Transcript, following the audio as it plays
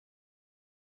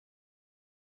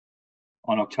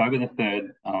On October the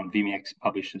 3rd, VMIAC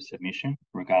published a submission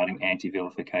regarding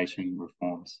anti-vilification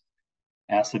reforms.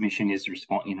 Our submission is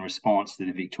in response to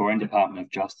the Victorian Department of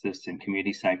Justice and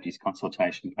Community Safety's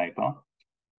consultation paper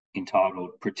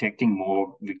entitled Protecting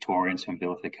More Victorians from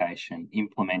Vilification,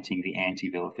 Implementing the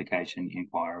Anti-Vilification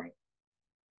Inquiry.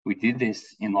 We did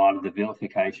this in light of the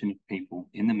vilification of people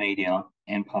in the media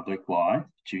and public life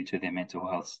due to their mental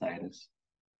health status.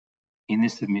 In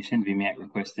this submission, VMIAC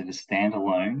requested a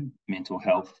standalone mental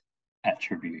health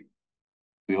attribute.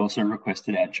 We also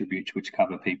requested attributes which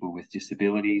cover people with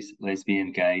disabilities,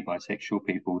 lesbian, gay, bisexual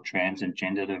people, trans and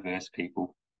gender diverse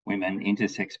people, women,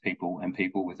 intersex people, and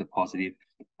people with a positive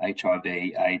HIV,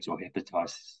 AIDS, or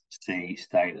hepatitis C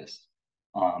status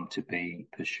to be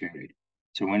pursued.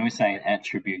 So when we say an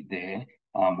attribute there,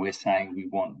 we're saying we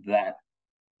want that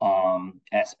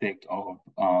aspect of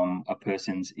a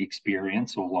person's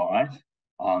experience or life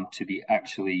to be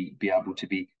able to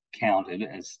be counted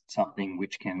as something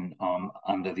which can,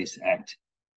 under this Act,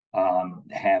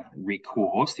 have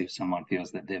recourse if someone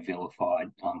feels that they're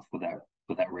vilified for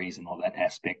that reason or that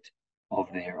aspect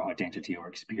of their identity or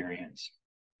experience.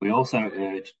 We also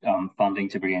urge funding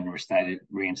to be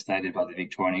reinstated by the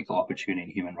Victorian Equal Opportunity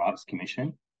and Human Rights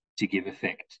Commission to give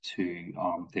effect to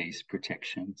these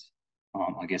protections.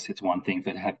 I guess it's one thing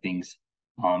to have things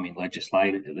in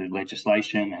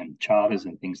legislation and charters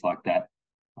and things like that.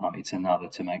 It's another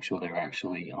to make sure they're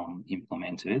actually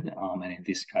implemented, and in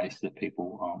this case that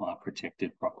people are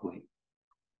protected properly.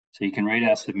 So you can read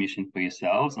our submission for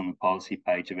yourselves on the policy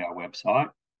page of our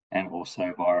website and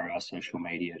also via our social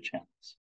media channels.